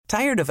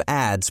Tired of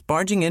ads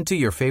barging into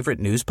your favorite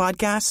news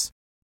podcasts?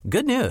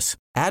 Good news.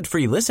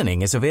 Ad-free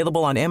listening is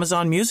available on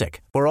Amazon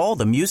Music for all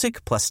the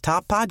music plus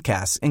top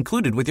podcasts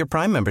included with your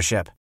Prime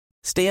membership.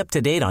 Stay up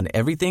to date on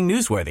everything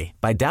newsworthy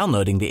by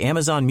downloading the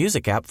Amazon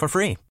Music app for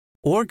free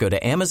or go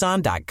to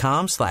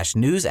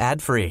amazon.com/news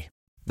ad free.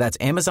 That's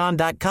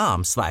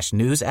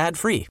amazon.com/news ad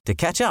free to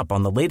catch up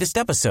on the latest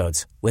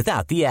episodes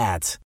without the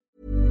ads.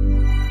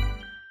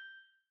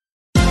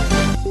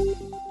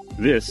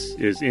 This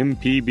is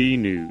MPB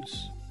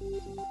News.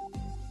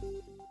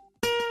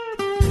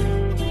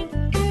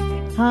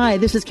 Hi,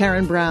 this is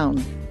Karen Brown.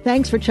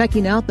 Thanks for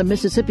checking out the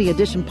Mississippi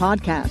Edition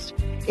podcast.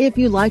 If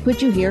you like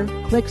what you hear,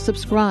 click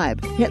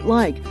subscribe, hit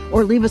like,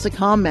 or leave us a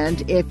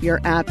comment if your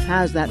app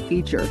has that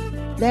feature.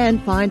 Then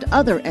find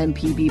other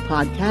MPB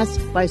podcasts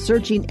by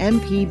searching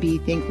MPB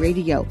Think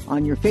Radio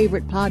on your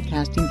favorite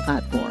podcasting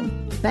platform.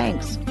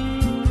 Thanks.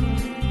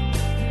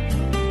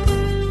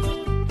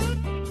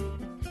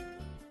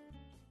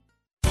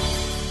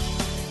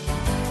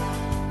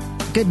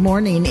 Good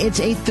morning. It's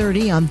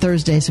 8:30 on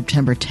Thursday,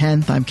 September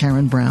 10th. I'm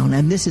Karen Brown,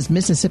 and this is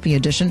Mississippi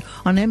Edition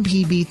on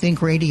MPB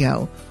Think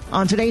Radio.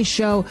 On today's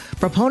show,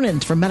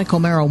 proponents for medical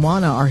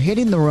marijuana are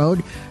hitting the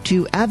road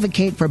to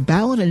advocate for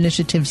ballot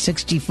initiative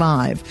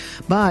 65.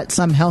 But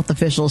some health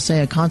officials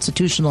say a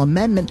constitutional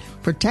amendment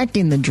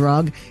protecting the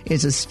drug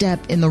is a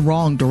step in the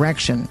wrong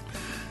direction.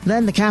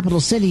 Then the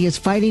capital city is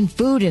fighting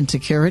food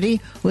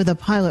insecurity with a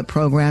pilot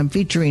program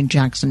featuring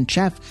Jackson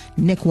chef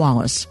Nick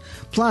Wallace.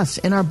 Plus,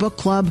 in our book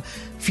club,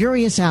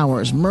 Furious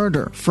Hours,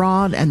 Murder,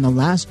 Fraud, and the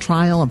Last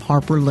Trial of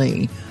Harper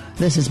Lee.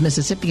 This is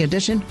Mississippi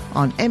Edition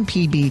on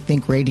MPB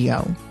Think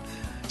Radio.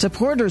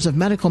 Supporters of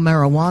medical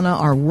marijuana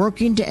are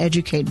working to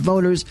educate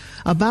voters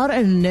about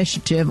an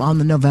initiative on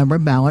the November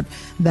ballot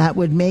that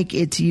would make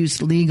its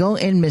use legal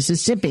in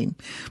Mississippi.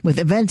 With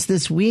events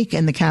this week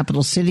in the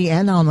capital city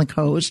and on the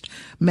coast,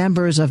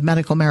 members of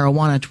Medical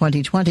Marijuana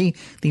 2020,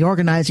 the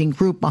organizing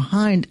group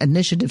behind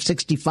Initiative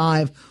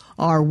 65,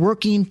 are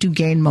working to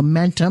gain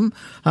momentum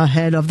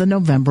ahead of the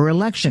November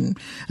election.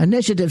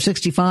 Initiative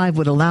 65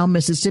 would allow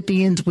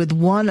Mississippians with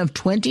one of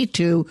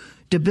 22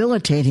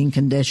 debilitating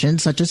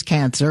conditions such as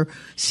cancer,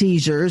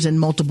 seizures, and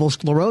multiple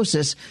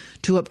sclerosis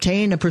to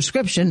obtain a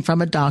prescription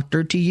from a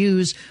doctor to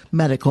use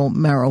medical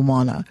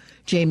marijuana.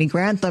 Jamie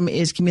Grantham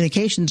is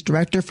Communications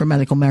Director for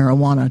Medical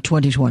Marijuana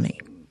 2020.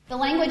 The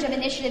language of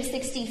Initiative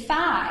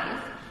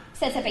 65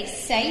 sets up a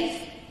safe,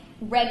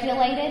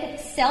 regulated,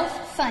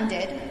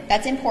 self-funded,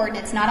 that's important,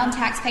 it's not on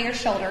taxpayers'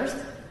 shoulders,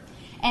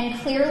 and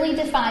clearly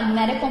defined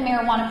medical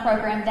marijuana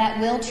program that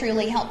will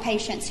truly help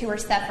patients who are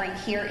suffering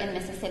here in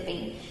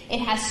Mississippi.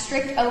 It has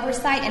strict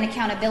oversight and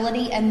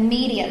accountability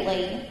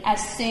immediately as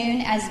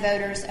soon as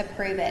voters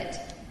approve it.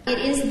 It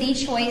is the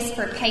choice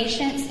for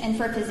patients and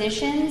for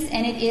physicians,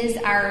 and it is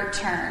our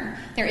turn.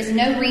 There is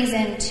no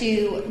reason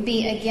to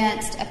be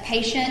against a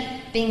patient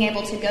being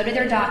able to go to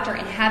their doctor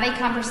and have a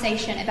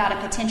conversation about a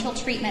potential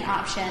treatment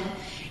option,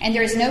 and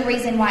there is no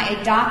reason why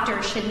a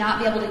doctor should not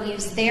be able to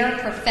use their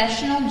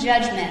professional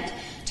judgment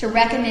to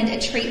recommend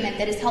a treatment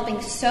that is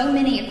helping so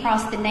many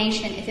across the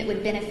nation if it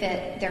would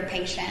benefit their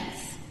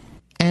patients.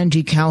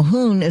 Angie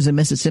Calhoun is a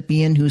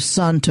Mississippian whose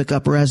son took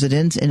up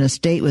residence in a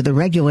state with a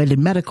regulated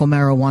medical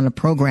marijuana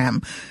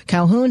program.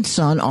 Calhoun's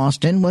son,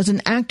 Austin, was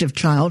an active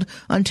child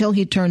until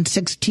he turned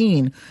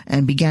 16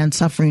 and began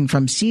suffering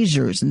from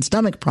seizures and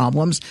stomach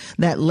problems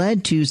that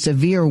led to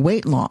severe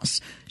weight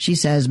loss. She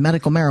says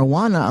medical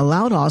marijuana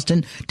allowed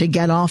Austin to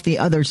get off the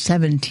other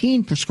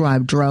 17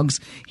 prescribed drugs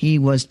he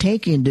was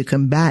taking to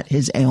combat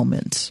his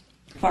ailments.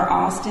 For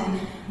Austin,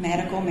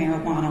 medical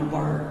marijuana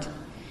worked.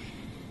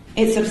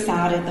 It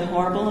subsided the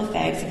horrible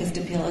effects of his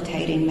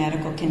debilitating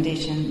medical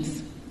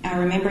conditions. I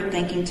remember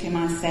thinking to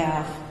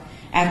myself,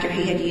 after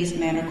he had used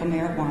medical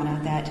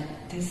marijuana, that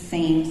this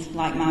seems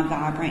like my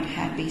vibrant,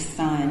 happy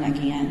son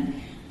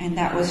again, and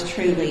that was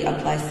truly a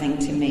blessing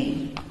to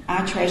me.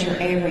 I treasure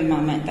every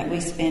moment that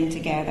we spend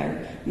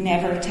together,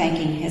 never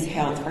taking his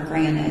health for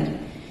granted,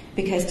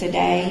 because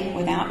today,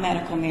 without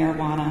medical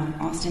marijuana,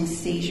 Austin's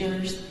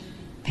seizures,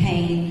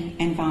 pain,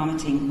 and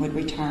vomiting would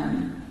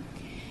return.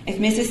 If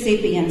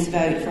Mississippians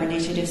vote for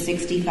Initiative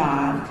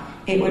 65,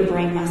 it would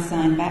bring my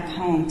son back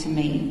home to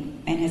me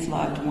and his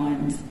loved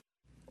ones.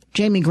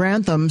 Jamie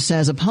Grantham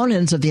says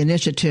opponents of the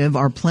initiative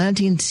are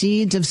planting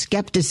seeds of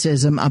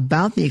skepticism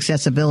about the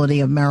accessibility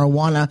of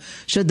marijuana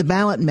should the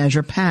ballot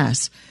measure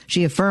pass.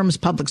 She affirms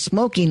public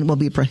smoking will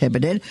be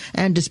prohibited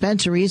and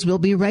dispensaries will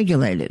be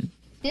regulated.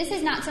 This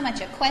is not so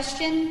much a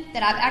question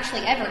that I've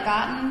actually ever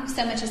gotten,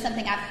 so much as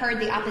something I've heard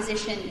the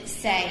opposition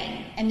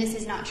say, and this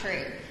is not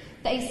true.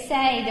 They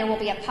say there will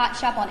be a pot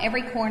shop on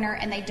every corner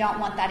and they don't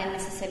want that in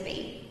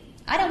Mississippi.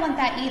 I don't want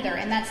that either,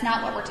 and that's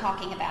not what we're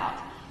talking about.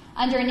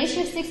 Under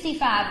Initiative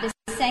 65, this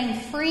same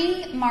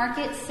free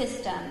market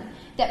system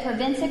that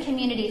prevents a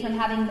community from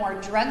having more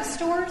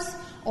drugstores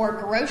or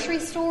grocery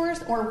stores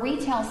or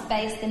retail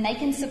space than they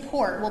can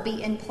support will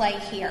be in play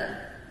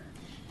here.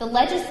 The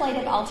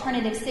legislative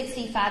alternative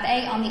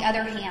 65A, on the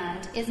other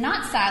hand, is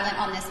not silent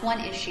on this one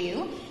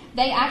issue.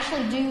 They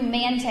actually do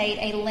mandate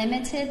a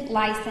limited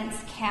license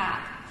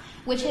cap.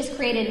 which has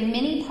created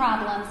many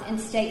problems in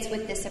states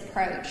with this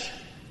approach.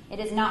 It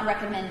is not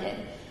recommended.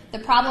 The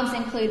problems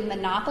include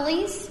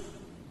monopolies,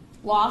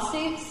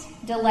 lawsuits,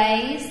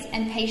 delays,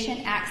 and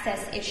patient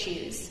access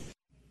issues.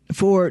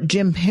 For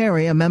Jim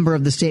Perry, a member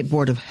of the State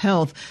Board of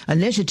Health,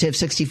 Initiative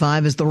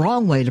 65 is the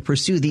wrong way to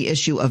pursue the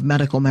issue of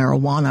medical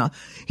marijuana.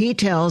 He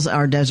tells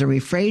our Desiree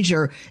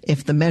Frazier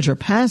if the measure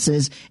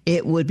passes,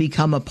 it would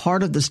become a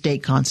part of the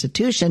state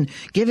constitution,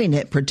 giving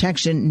it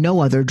protection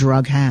no other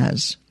drug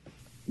has.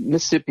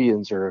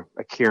 Mississippians are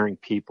a caring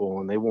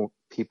people, and they want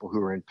people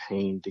who are in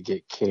pain to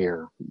get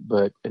care.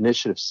 But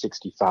Initiative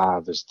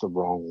 65 is the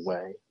wrong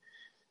way.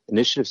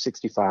 Initiative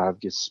 65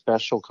 gives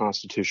special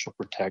constitutional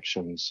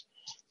protections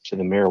to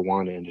the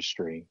marijuana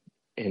industry,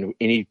 and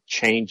any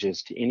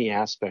changes to any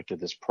aspect of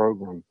this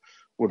program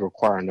would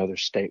require another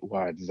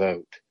statewide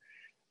vote.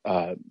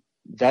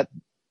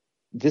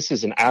 This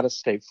is an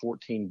out-of-state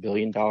 $14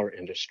 billion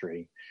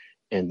industry,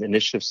 and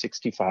Initiative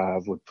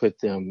 65 would put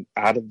them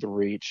out of the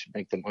reach,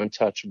 make them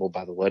untouchable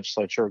by the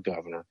legislature or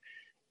governor,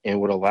 and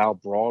would allow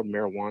broad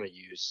marijuana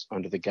use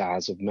under the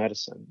guise of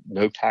medicine.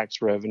 No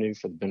tax revenue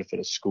for the benefit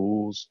of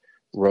schools,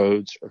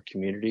 roads, or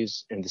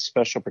communities, and the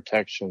special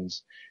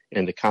protections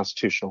in the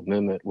constitutional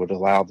amendment would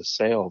allow the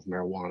sale of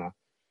marijuana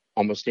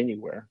almost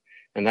anywhere.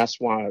 And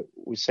that's why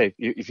we say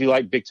if you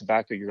like big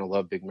tobacco, you're going to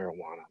love big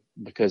marijuana,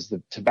 because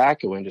the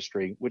tobacco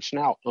industry, which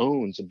now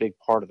owns a big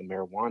part of the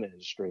marijuana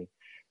industry,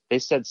 they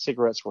said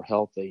cigarettes were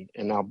healthy,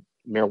 and now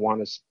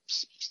marijuana is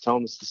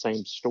telling us the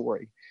same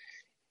story.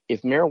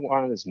 If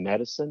marijuana is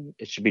medicine,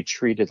 it should be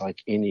treated like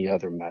any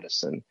other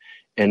medicine.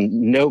 And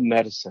no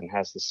medicine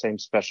has the same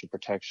special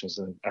protections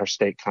in our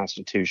state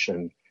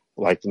constitution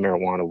like the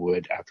marijuana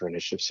would after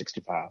Initiative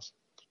 65.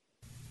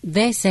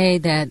 They say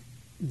that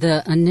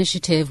the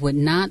initiative would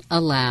not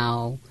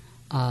allow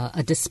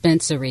a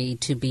dispensary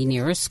to be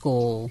near a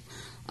school,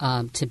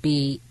 to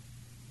be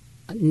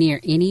near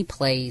any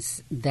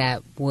place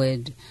that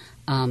would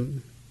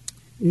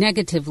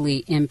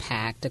negatively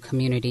impact a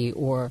community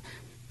or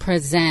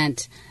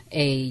present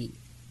a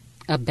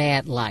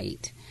bad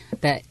light,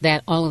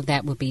 that all of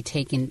that would be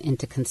taken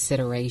into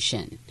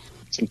consideration.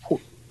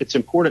 It's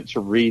important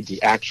to read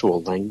the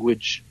actual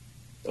language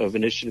of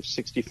Initiative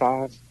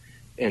 65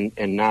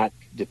 and not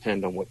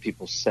depend on what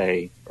people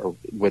say or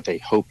what they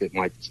hope it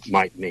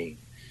might mean.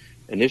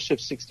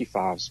 Initiative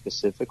 65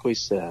 specifically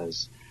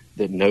says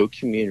that no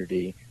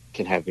community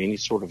can have any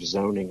sort of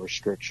zoning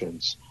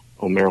restrictions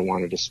on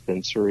marijuana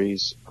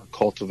dispensaries or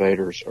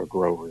cultivators or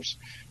growers.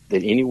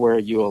 That anywhere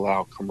you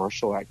allow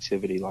commercial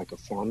activity like a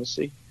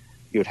pharmacy,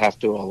 you would have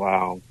to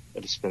allow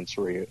a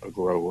dispensary, a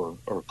grower,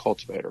 or a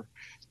cultivator.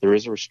 There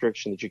is a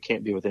restriction that you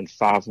can't be within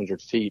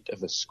 500 feet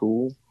of a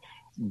school,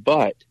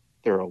 but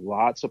there are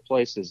lots of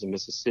places in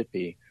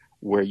Mississippi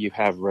where you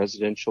have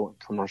residential and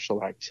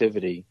commercial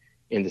activity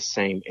in the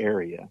same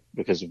area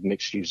because of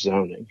mixed-use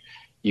zoning.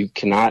 You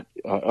cannot,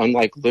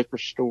 unlike liquor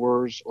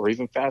stores or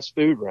even fast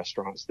food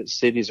restaurants that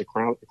cities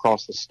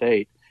across the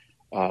state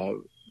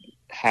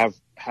have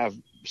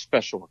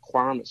special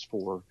requirements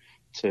for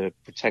to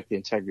protect the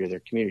integrity of their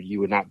community,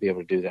 you would not be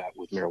able to do that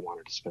with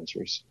marijuana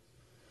dispensaries.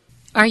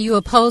 Are you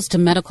opposed to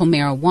medical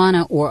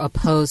marijuana or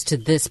opposed to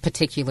this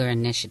particular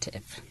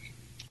initiative?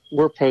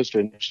 We're opposed to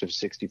Initiative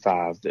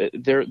 65.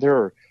 There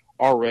are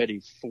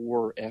already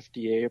 4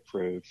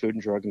 FDA-approved, Food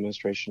and Drug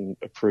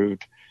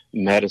Administration-approved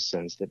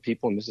medicines that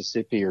people in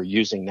Mississippi are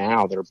using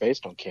now that are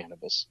based on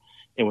cannabis.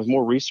 And with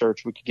more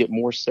research, we could get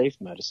more safe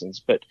medicines.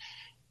 But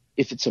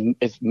if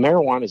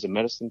marijuana is a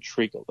medicine,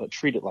 treat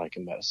it like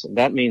a medicine.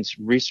 That means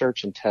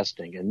research and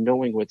testing and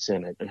knowing what's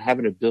in it and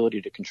having an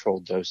ability to control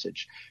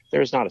dosage.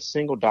 There's not a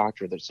single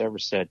doctor that's ever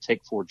said,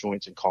 take 4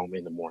 joints and call me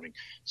in the morning.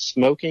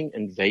 Smoking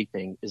and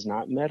vaping is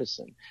not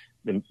medicine.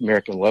 The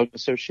American Lung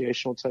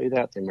Association will tell you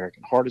that. The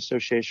American Heart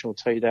Association will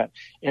tell you that.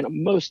 And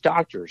most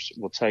doctors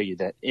will tell you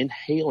that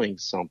inhaling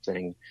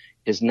something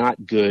is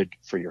not good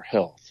for your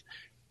health.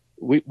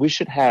 We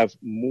should have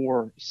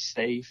more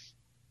safe,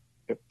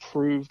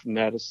 approved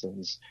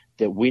medicines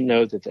that we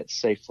know that that's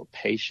safe for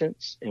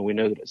patients and we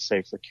know that it's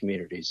safe for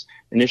communities.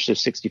 Initiative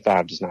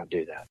 65 does not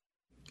do that.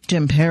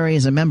 Jim Perry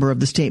is a member of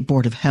the State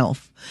Board of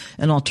Health.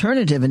 An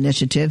alternative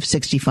initiative,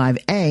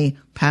 65A,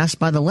 passed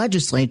by the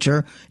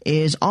legislature,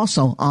 is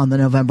also on the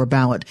November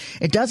ballot.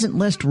 It doesn't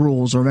list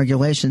rules or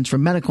regulations for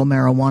medical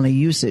marijuana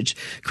usage.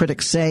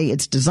 Critics say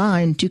it's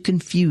designed to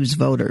confuse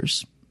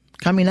voters.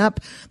 Coming up,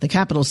 the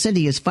capital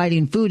city is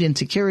fighting food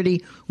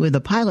insecurity with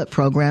a pilot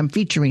program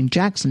featuring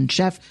Jackson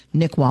chef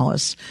Nick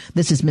Wallace.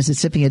 This is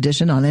Mississippi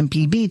Edition on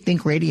MPB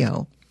Think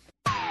Radio.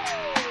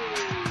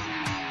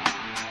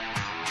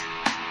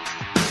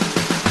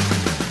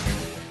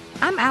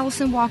 I'm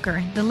Allison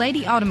Walker, the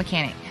Lady Auto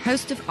Mechanic,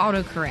 host of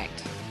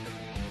AutoCorrect.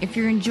 If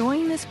you're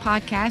enjoying this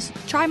podcast,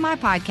 try my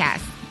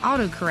podcast,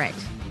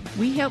 AutoCorrect.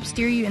 We help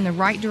steer you in the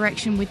right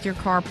direction with your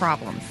car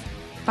problems.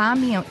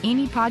 Find me on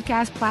any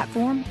podcast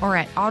platform or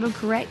at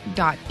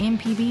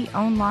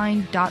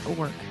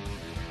autocorrect.mpbonline.org.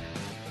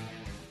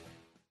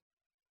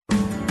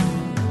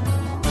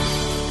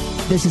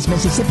 This is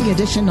Mississippi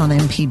Edition on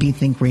MPB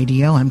Think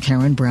Radio. I'm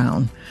Karen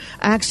Brown.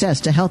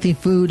 Access to healthy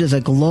food is a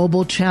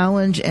global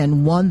challenge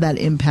and one that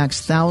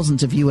impacts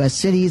thousands of U.S.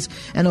 cities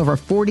and over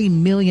 40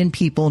 million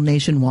people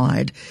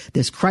nationwide.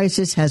 This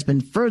crisis has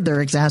been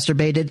further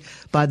exacerbated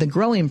by the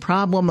growing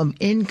problem of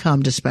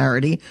income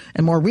disparity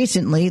and, more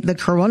recently, the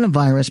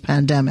coronavirus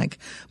pandemic.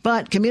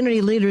 But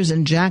community leaders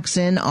in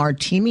Jackson are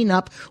teaming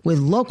up with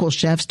local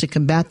chefs to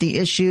combat the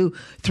issue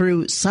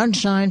through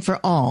Sunshine for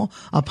All,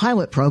 a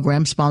pilot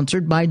program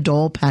sponsored by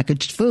Dole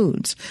Packaged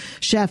Foods.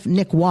 Chef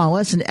Nick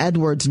Wallace, an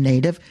Edwards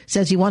native,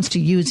 says he wants to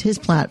use his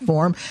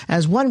platform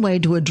as one way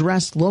to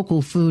address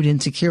local food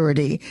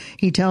insecurity.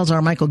 He tells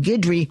our Michael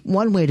Guidry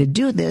one way to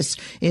do this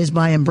is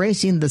by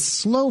embracing the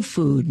slow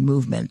food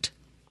movement.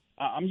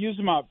 I'm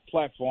using my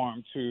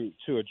platform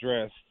to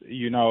address,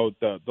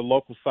 the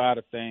local side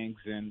of things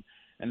and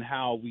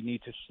how we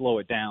need to slow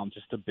it down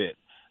just a bit.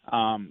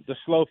 The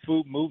slow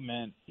food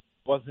movement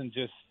wasn't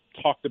just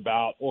talked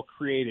about or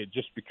created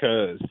just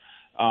because.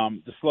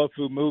 The slow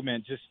food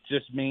movement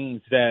just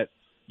means that,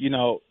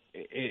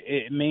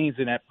 it means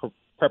in that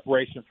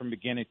preparation from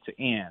beginning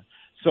to end.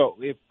 So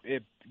if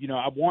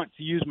I want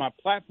to use my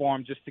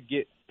platform just to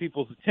get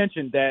people's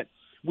attention that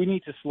we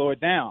need to slow it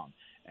down.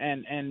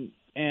 And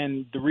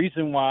the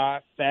reason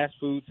why fast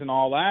foods and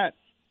all that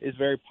is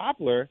very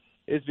popular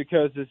is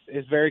because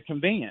it's very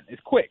convenient.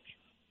 It's quick,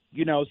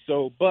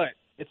 but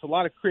it's a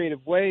lot of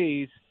creative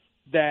ways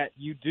that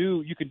you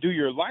can do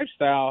your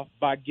lifestyle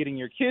by getting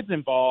your kids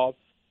involved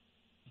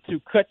to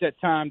cut that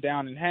time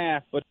down in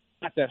half, but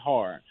not that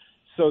hard.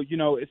 So,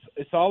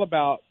 it's all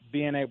about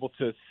being able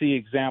to see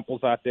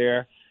examples out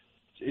there.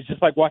 It's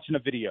just like watching a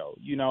video.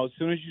 As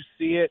soon as you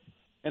see it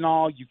and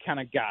all, you kind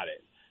of got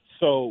it.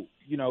 So,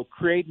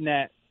 creating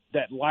that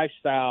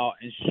lifestyle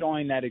and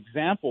showing that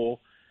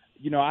example,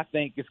 I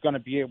think it's going to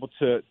be able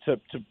to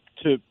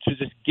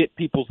just get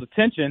people's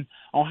attention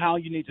on how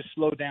you need to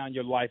slow down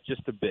your life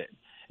just a bit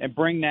and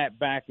bring that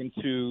back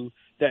into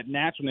that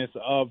naturalness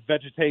of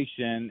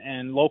vegetation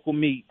and local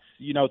meats,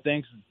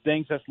 things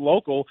that's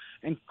local,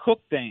 and cook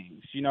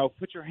things,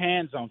 put your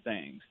hands on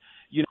things,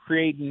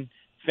 creating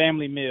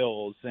family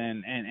meals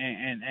and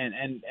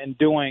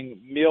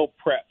doing meal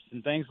preps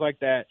and things like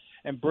that,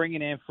 and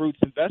bringing in fruits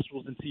and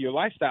vegetables into your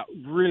lifestyle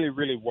really,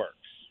 really works.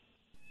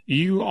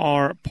 You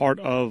are part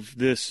of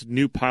this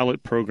new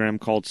pilot program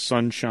called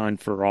Sunshine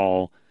for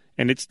All,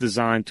 and it's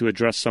designed to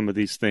address some of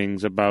these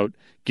things about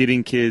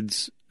getting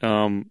kids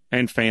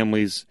and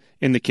families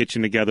in the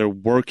kitchen together,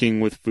 working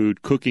with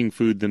food, cooking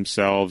food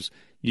themselves,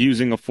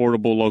 using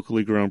affordable,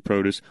 locally grown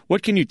produce.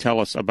 What can you tell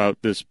us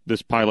about this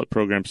pilot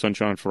program,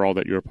 Sunshine for All,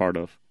 that you're a part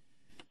of?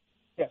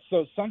 Yeah,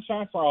 so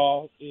Sunshine for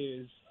All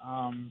is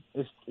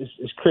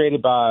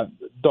created by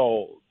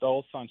Dole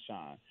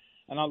Sunshine.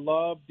 And I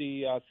love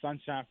the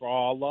Sunshine for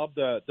All. I love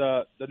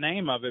the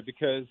name of it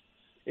because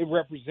it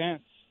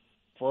represents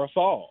for us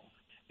all.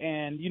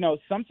 And,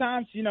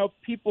 sometimes,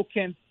 people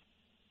can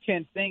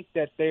think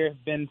that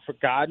they've been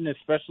forgotten,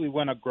 especially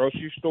when a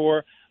grocery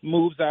store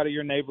moves out of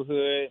your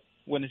neighborhood,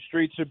 when the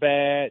streets are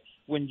bad,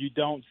 when you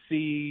don't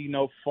see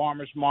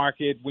farmer's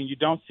market, when you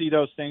don't see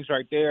those things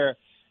right there.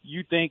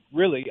 You think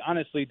really,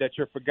 honestly, that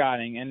you're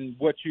forgetting. And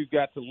what you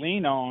got to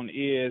lean on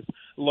is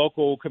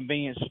local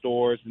convenience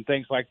stores and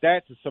things like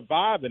that to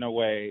survive in a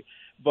way.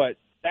 But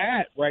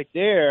that right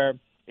there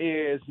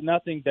is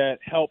nothing that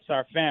helps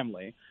our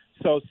family.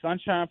 So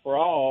Sunshine for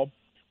All,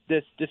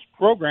 this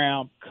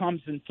program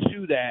comes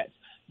into that,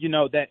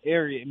 that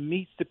area. It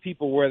meets the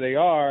people where they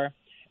are,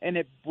 and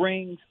it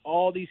brings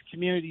all these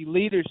community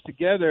leaders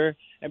together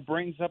and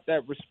brings up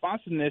that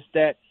responsiveness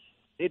that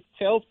it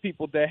tells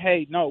people that,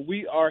 hey, no,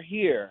 we are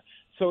here.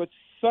 So it's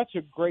such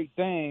a great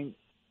thing.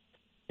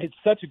 It's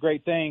such a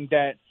great thing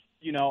that,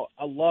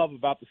 I love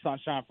about the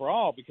Sunshine for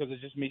All because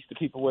it just meets the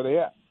people where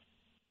they're at.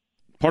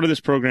 Part of this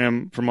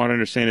program, from what I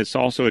understand, is to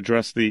also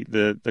address the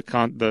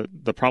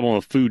problem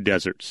of food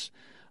deserts.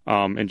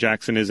 And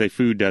Jackson is a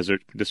food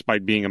desert,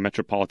 despite being a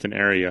metropolitan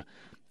area.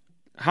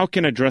 How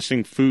can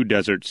addressing food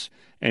deserts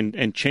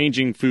and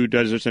changing food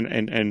deserts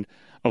and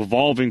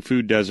evolving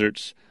food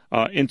deserts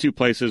into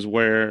places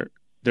where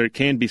there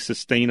can be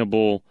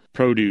sustainable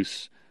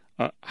produce,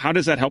 how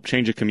does that help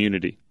change a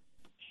community?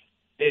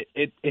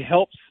 It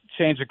helps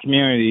change a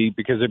community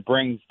because it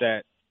brings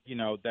that,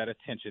 that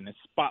attention. It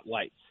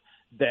spotlights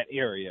that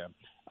area.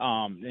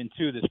 And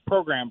two, this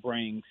program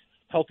brings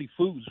healthy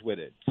foods with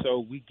it.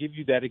 So we give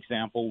you that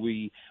example.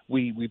 We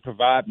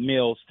provide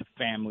meals to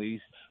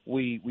families.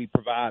 We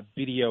provide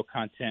video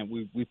content.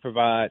 We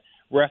provide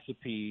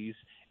recipes.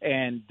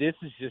 And this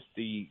is just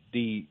the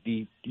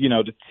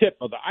tip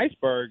of the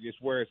iceberg is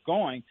where it's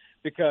going,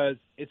 because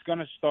it's going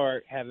to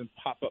start having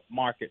pop-up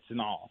markets and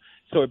all.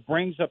 So it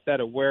brings up that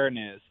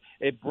awareness.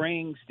 It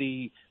brings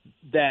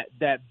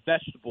that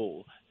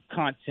vegetable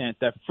content,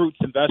 that fruits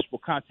and vegetable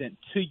content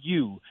to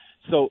you.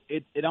 So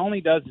it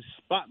only does is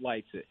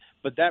spotlights it.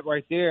 But that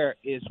right there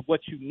is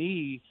what you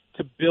need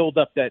to build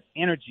up that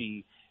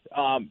energy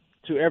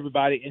to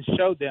everybody and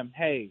show them,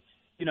 hey,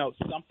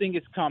 something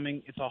is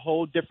coming. It's a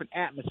whole different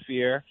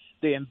atmosphere.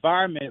 the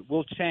environment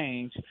will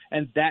change,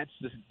 and that's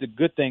the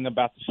good thing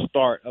about the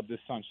start of this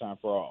Sunshine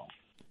for All.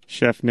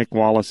 Chef Nick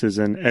Wallace is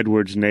an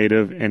Edwards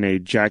native and a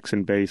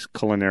Jackson-based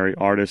culinary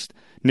artist.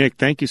 Nick,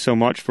 thank you so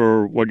much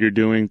for what you're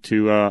doing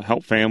to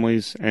help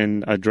families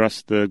and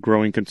address the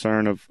growing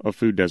concern of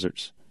food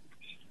deserts.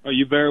 Oh,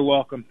 you're very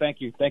welcome.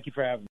 Thank you. Thank you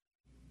for having me.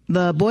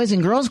 The Boys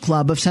and Girls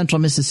Club of Central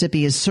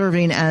Mississippi is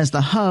serving as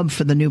the hub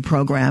for the new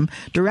program.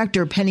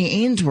 Director Penny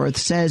Ainsworth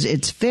says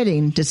it's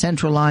fitting to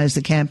centralize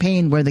the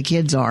campaign where the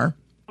kids are.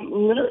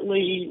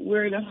 Literally,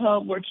 we're the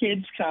hub where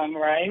kids come,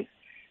 right?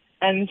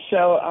 And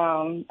so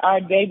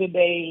our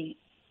day-to-day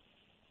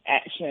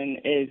action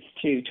is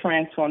to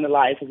transform the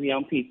lives of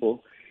young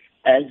people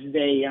as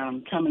they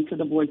come into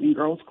the Boys and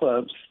Girls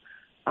Clubs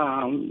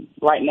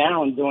right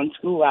now and during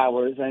school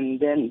hours and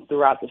then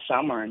throughout the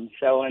summer. And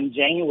so in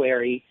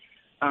January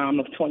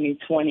of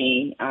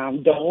 2020,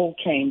 Dole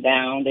came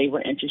down. They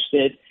were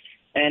interested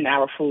in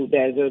our food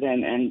desert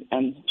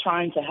and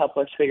trying to help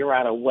us figure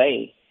out a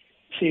way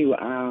to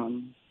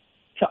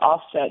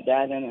offset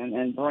that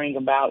and bring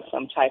about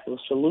some type of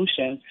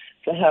solution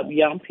to help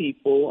young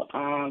people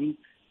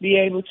be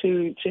able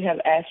to have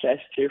access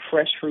to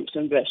fresh fruits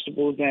and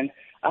vegetables and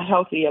a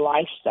healthier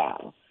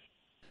lifestyle.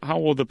 How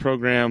will the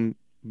program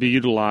be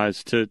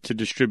utilized to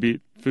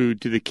distribute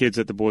food to the kids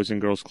that the Boys and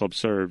Girls Club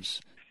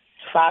serves?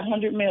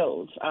 500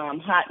 meals,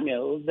 hot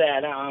meals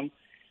that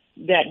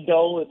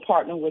Dole would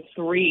partner with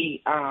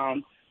 3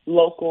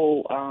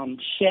 local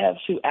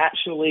chefs who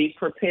actually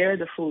prepare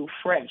the food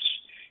fresh,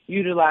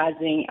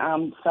 utilizing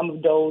some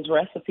of Dole's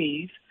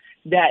recipes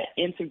that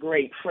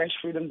integrate fresh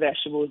fruit and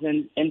vegetables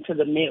into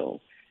the meal,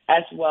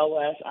 as well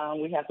as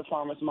we have the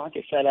farmers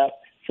market set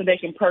up so they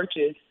can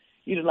purchase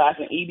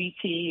utilizing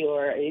EBT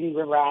or any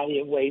variety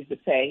of ways to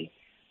pay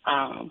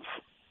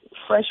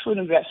fresh fruit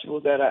and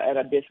vegetables at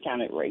a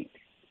discounted rate.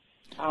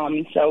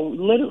 So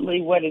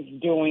literally what it's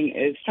doing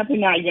is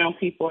helping our young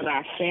people and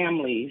our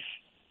families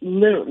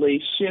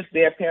literally shift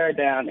their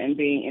paradigm and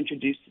being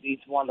introduced to these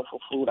wonderful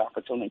food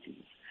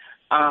opportunities.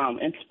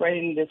 And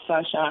spreading the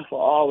Sunshine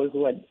for All is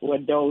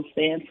what Dole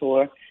stands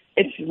for.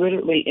 It's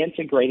literally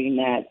integrating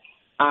that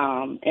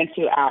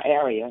into our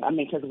area. I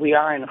mean, because we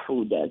are in a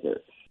food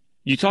desert.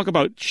 You talk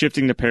about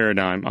shifting the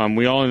paradigm.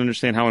 We all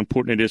understand how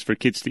important it is for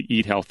kids to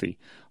eat healthy,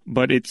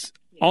 but it's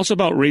also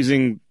about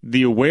raising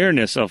the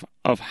awareness of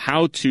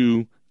how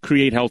to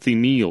create healthy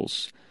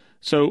meals.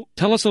 So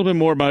tell us a little bit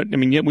more about,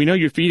 we know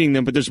you're feeding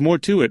them, but there's more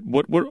to it.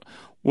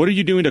 What are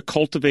you doing to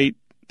cultivate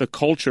the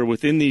culture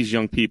within these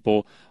young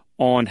people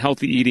on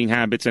healthy eating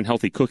habits and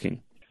healthy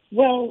cooking?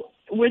 Well,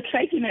 we're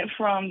taking it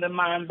from the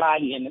mind,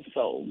 body, and the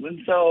soul.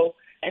 And so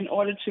in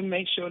order to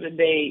make sure that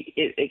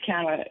it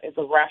kind of is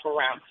a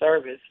wraparound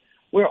service,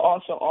 we're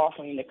also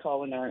offering the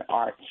culinary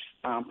arts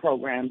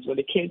programs where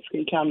the kids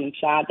can come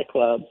inside the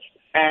clubs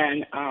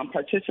and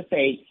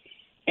participate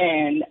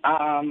in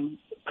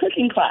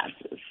cooking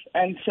classes.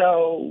 And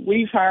so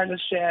we've hired a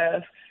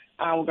chef.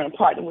 We're going to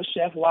partner with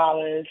Chef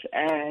Wallace,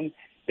 and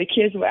the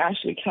kids will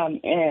actually come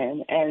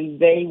in and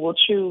they will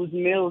choose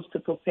meals to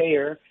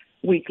prepare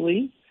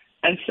weekly.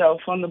 And so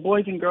from the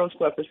Boys and Girls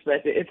Club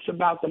perspective, it's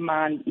about the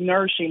mind,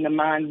 nourishing the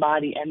mind,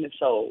 body, and the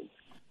soul.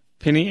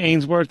 Penny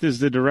Ainsworth is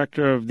the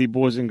director of the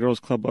Boys and Girls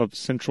Club of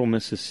Central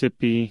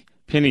Mississippi.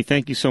 Penny,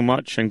 thank you so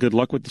much, and good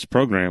luck with this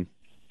program.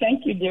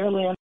 Thank you,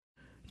 dearly.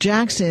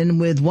 Jackson,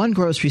 with one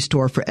grocery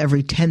store for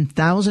every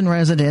 10,000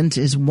 residents,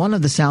 is one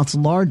of the South's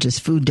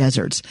largest food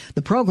deserts.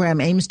 The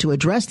program aims to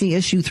address the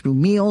issue through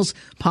meals,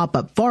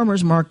 pop-up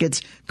farmers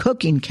markets,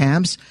 cooking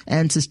camps,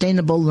 and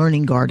sustainable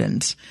learning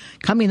gardens.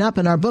 Coming up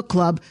in our book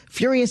club,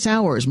 Furious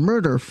Hours,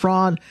 Murder,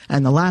 Fraud,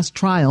 and the Last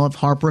Trial of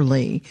Harper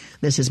Lee.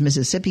 This is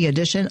Mississippi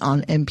Edition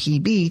on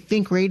MPB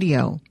Think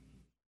Radio.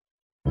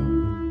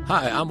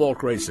 Hi, I'm Walt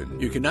Grayson.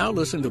 You can now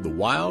listen to the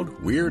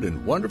wild, weird,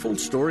 and wonderful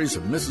stories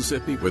of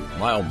Mississippi with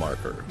Mile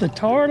Marker. The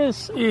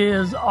TARDIS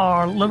is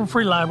our little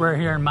free library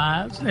here in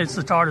Miles. It's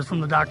the TARDIS from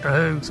the Doctor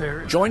Who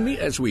series. Join me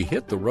as we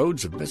hit the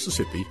roads of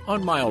Mississippi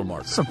on Mile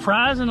Marker.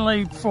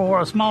 Surprisingly,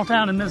 for a small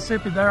town in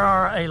Mississippi, there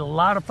are a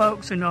lot of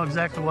folks who know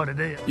exactly what it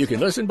is. You can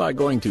listen by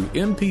going to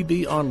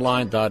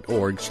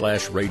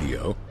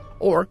mpbonline.org/radio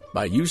or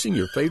by using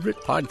your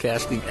favorite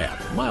podcasting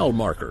app. Mile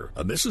Marker,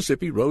 a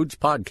Mississippi Roads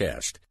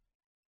podcast.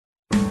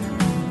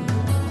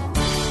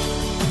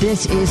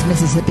 This is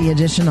Mississippi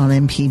Edition on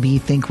MPB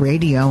Think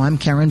Radio. I'm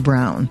Karen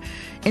Brown.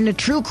 In a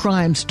true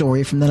crime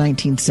story from the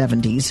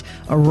 1970s,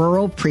 a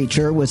rural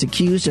preacher was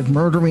accused of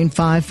murdering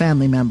 5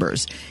 family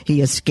members.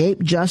 He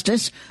escaped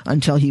justice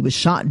until he was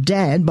shot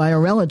dead by a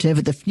relative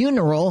at the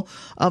funeral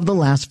of the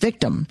last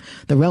victim.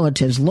 The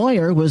relative's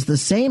lawyer was the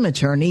same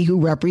attorney who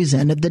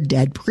represented the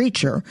dead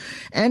preacher.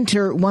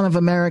 Enter one of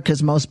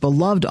America's most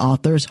beloved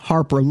authors,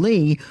 Harper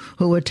Lee,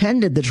 who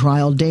attended the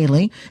trial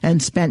daily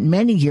and spent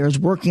many years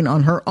working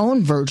on her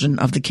own version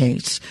of the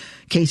case.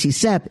 Casey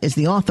Sepp is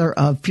the author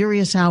of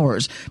Furious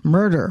Hours,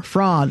 Murder,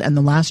 Fraud, and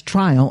the Last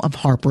Trial of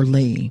Harper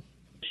Lee.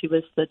 She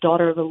was the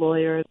daughter of a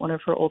lawyer. One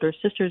of her older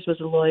sisters was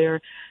a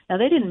lawyer. Now,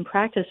 they didn't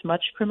practice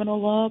much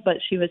criminal law, but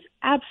she was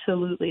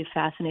absolutely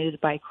fascinated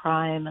by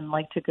crime and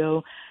liked to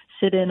go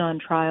sit in on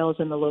trials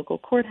in the local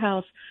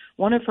courthouse.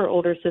 One of her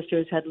older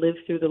sisters had lived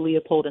through the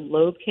Leopold and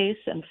Loeb case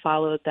and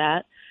followed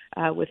that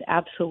with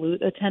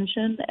absolute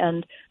attention.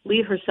 And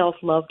Lee herself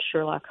loved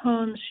Sherlock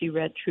Holmes. She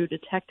read true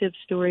detective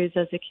stories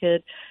as a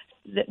kid.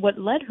 What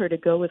led her to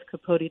go with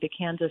Capote to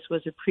Kansas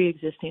was a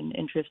pre-existing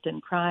interest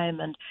in crime,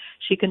 and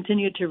she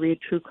continued to read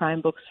true crime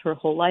books her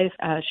whole life.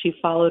 She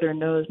followed her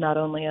nose not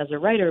only as a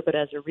writer, but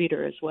as a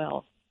reader as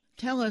well.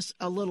 Tell us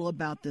a little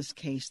about this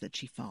case that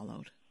she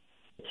followed.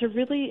 It's a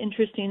really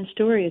interesting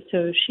story.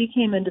 So she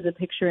came into the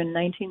picture in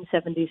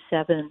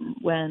 1977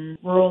 when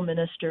rural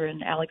minister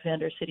in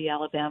Alexander City,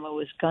 Alabama,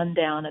 was gunned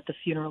down at the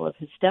funeral of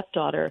his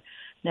stepdaughter.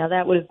 Now,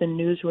 that would have been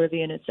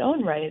newsworthy in its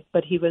own right,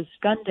 but he was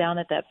gunned down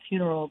at that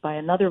funeral by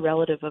another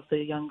relative of the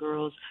young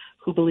girls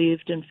who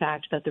believed, in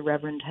fact, that the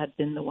Reverend had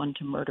been the one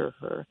to murder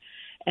her.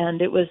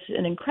 And it was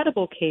an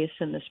incredible case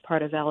in this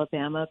part of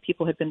Alabama.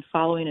 People had been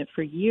following it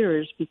for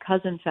years because,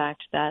 in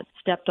fact, that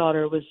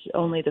stepdaughter was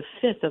only the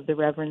fifth of the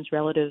Reverend's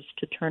relatives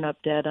to turn up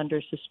dead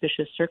under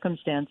suspicious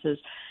circumstances.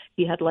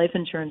 He had life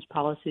insurance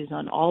policies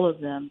on all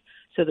of them.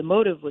 So the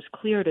motive was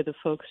clear to the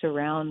folks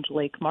around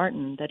Lake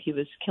Martin, that he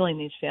was killing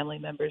these family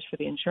members for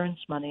the insurance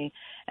money.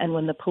 And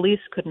when the police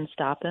couldn't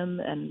stop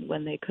him and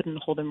when they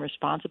couldn't hold him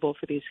responsible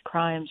for these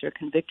crimes or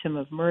convict him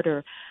of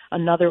murder,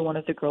 another one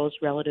of the girl's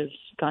relatives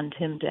gunned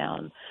him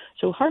down.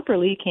 So Harper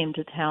Lee came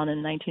to town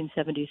in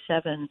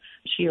 1977.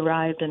 She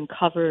arrived and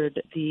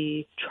covered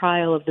the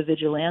trial of the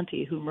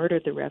vigilante who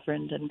murdered the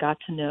Reverend and got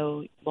to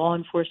know law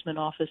enforcement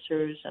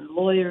officers and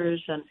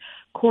lawyers and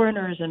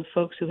coroners and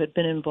folks who had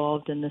been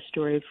involved in this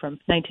story from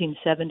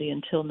 1970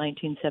 until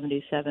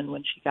 1977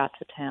 when she got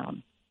to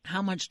town.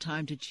 How much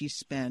time did she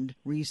spend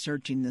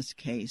researching this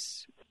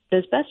case?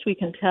 As best we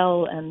can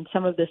tell, and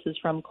some of this is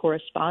from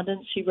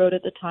correspondence she wrote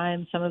at the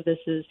time, some of this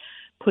is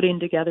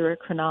putting together a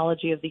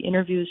chronology of the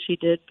interviews she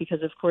did,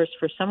 because, of course,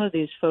 for some of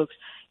these folks,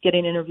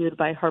 getting interviewed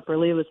by Harper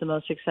Lee was the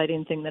most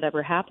exciting thing that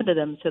ever happened to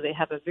them, so they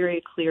have a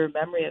very clear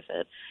memory of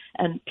it.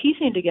 And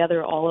piecing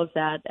together all of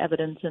that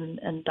evidence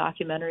and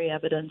documentary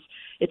evidence,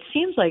 it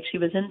seems like she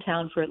was in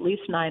town for at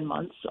least 9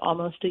 months,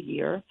 almost a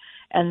year,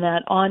 and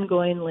that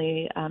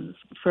ongoingly,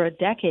 for a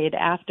decade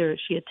after,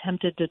 she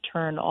attempted to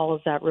turn all of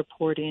that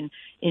reporting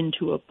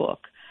into a book.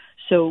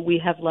 So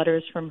we have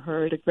letters from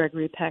her to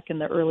Gregory Peck in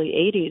the early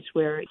 80s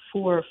where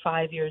 4 or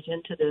 5 years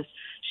into this,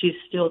 she's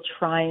still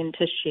trying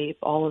to shape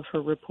all of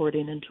her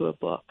reporting into a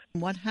book.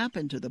 What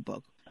happened to the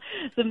book?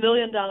 It's a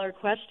million-dollar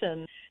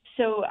question.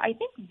 So I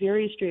think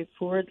very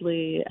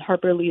straightforwardly,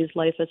 Harper Lee's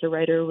life as a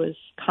writer was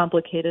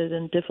complicated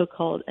and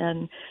difficult,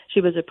 and she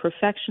was a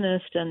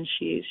perfectionist, and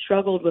she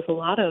struggled with a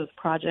lot of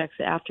projects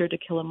after To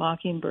Kill a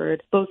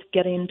Mockingbird, both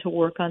getting to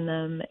work on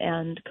them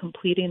and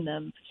completing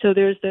them. So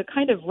there's the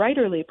kind of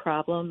writerly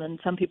problem, and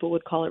some people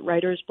would call it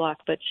writer's block,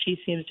 but she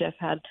seems to have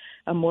had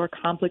a more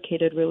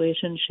complicated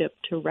relationship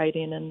to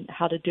writing and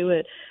how to do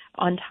it.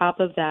 On top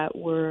of that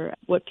were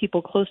what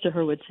people close to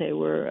her would say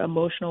were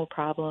emotional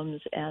problems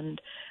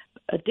and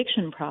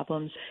addiction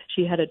problems.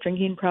 She had a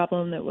drinking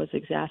problem that was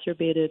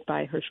exacerbated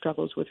by her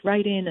struggles with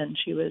writing, and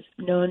she was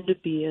known to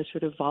be a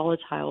sort of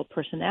volatile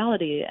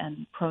personality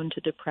and prone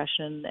to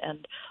depression,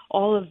 and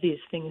all of these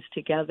things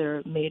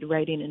together made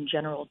writing in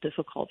general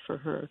difficult for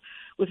her.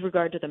 With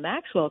regard to the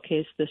Maxwell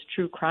case, this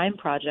true crime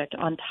project,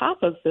 on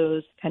top of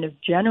those kind of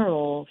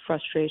general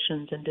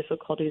frustrations and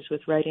difficulties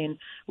with writing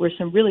were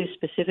some really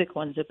specific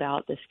ones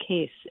about this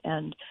case.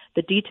 And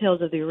the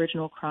details of the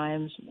original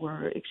crimes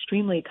were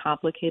extremely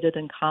complicated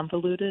and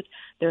convoluted.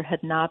 There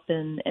had not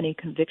been any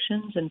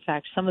convictions. In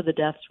fact, some of the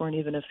deaths weren't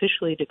even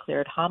officially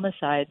declared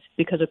homicides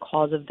because a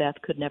cause of death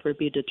could never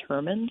be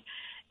determined.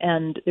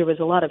 And there was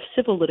a lot of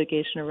civil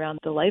litigation around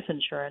the life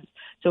insurance.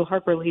 So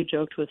Harper Lee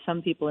joked with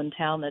some people in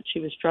town that she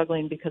was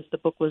struggling because the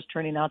book was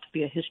turning out to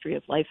be a history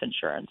of life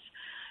insurance.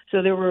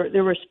 So there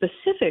were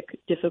specific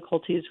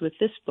difficulties with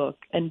this book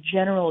and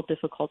general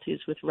difficulties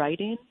with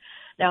writing.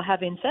 Now,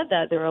 having said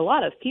that, there are a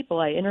lot of people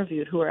I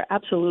interviewed who are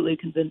absolutely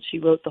convinced she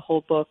wrote the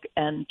whole book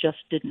and just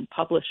didn't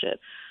publish it.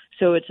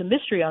 So it's a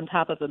mystery on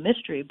top of a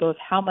mystery, both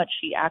how much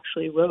she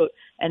actually wrote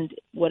and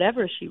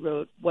whatever she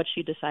wrote, what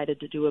she decided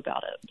to do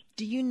about it.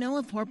 Do you know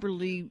if Harper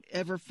Lee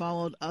ever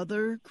followed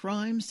other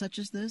crimes such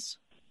as this?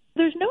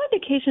 There's no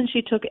indication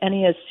she took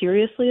any as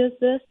seriously as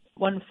this.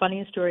 One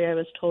funny story I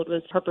was told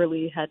was Harper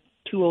Lee had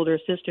 2 older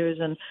sisters,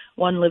 and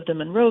one lived in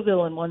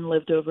Monroeville and one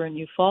lived over in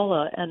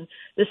Eufaula. And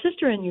the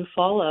sister in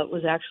Eufaula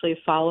was actually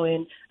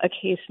following a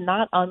case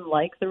not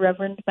unlike the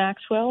Reverend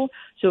Maxwell.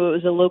 So it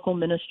was a local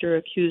minister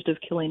accused of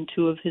killing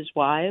 2 of his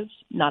wives,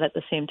 not at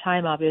the same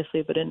time,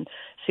 obviously, but in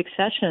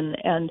succession.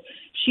 And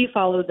she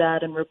followed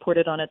that and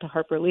reported on it to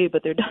Harper Lee,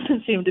 but there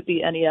doesn't seem to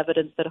be any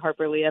evidence that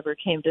Harper Lee ever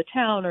came to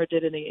town or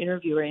did any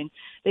interviewing.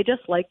 They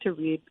just liked to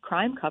read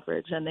crime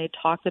coverage, and they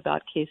talked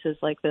about cases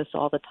like this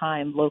all the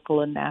time,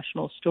 local and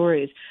national stories.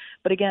 stories.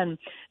 But again,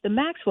 the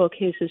Maxwell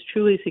case is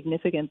truly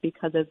significant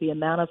because of the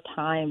amount of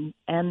time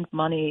and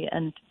money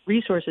and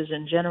resources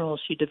in general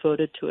she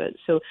devoted to it.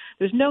 So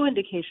there's no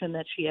indication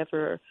that she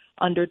ever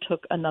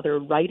undertook another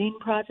writing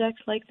project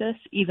like this,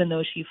 even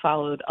though she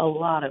followed a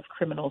lot of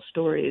criminal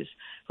stories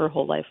her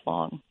whole life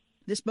long.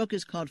 This book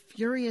is called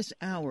Furious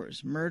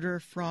Hours, Murder,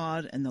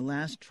 Fraud, and the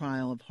Last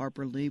Trial of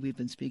Harper Lee. We've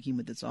been speaking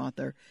with its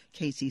author,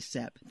 Casey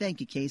Sepp. Thank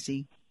you,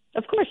 Casey.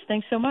 Of course.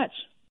 Thanks so much.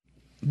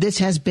 This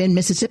has been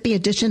Mississippi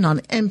Edition on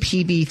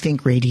MPB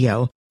Think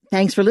Radio.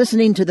 Thanks for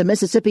listening to the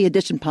Mississippi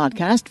Edition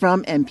podcast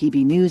from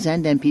MPB News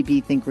and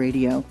MPB Think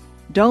Radio.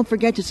 Don't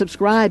forget to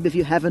subscribe if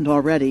you haven't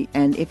already,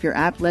 and if your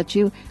app lets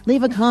you,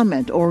 leave a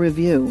comment or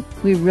review.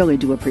 We really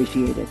do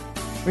appreciate it.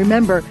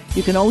 Remember,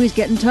 you can always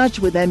get in touch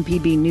with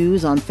MPB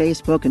News on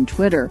Facebook and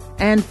Twitter,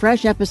 and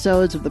fresh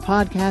episodes of the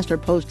podcast are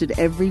posted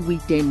every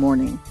weekday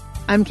morning.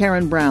 I'm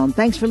Karen Brown.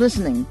 Thanks for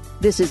listening.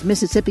 This is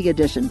Mississippi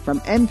Edition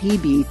from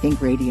MPB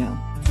Think Radio.